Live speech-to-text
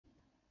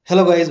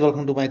Hello guys,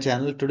 welcome to my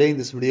channel. Today in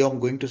this video I'm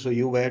going to show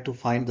you where to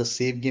find the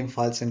save game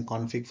files and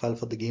config file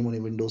for the game on a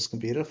Windows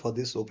computer. For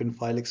this, open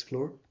File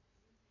Explorer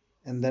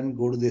and then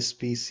go to this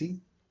PC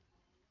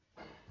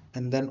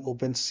and then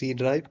open C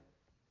drive,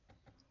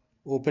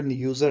 open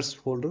users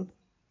folder,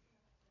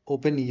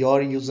 open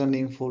your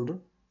username folder.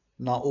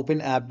 Now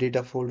open app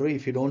data folder.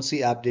 If you don't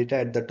see app data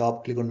at the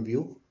top, click on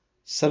view,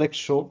 select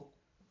show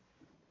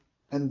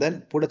and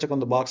then put a check on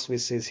the box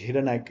which says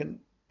hidden icon,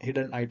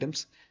 hidden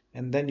items,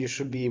 and then you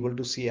should be able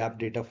to see app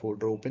data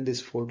folder. Open this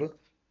folder,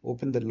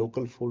 open the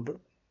local folder,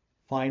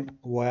 find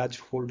voyage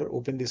folder,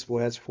 open this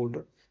voyage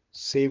folder,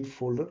 saved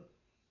folder,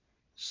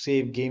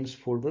 save games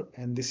folder,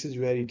 and this is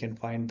where you can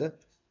find the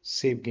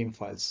save game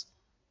files.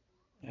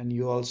 And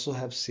you also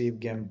have save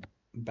game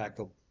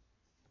backup.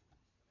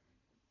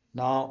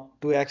 Now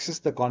to access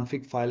the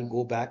config file,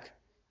 go back.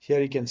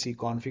 Here you can see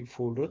config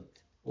folder.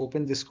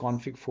 Open this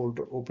config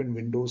folder, open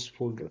Windows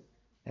folder,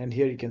 and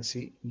here you can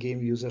see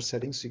game user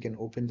settings. You can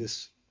open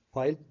this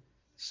file.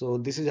 So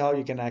this is how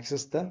you can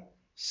access the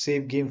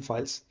save game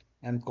files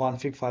and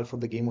config file for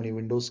the game on your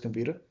Windows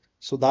computer.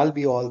 So that'll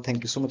be all.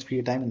 Thank you so much for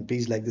your time, and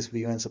please like this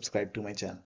video and subscribe to my channel.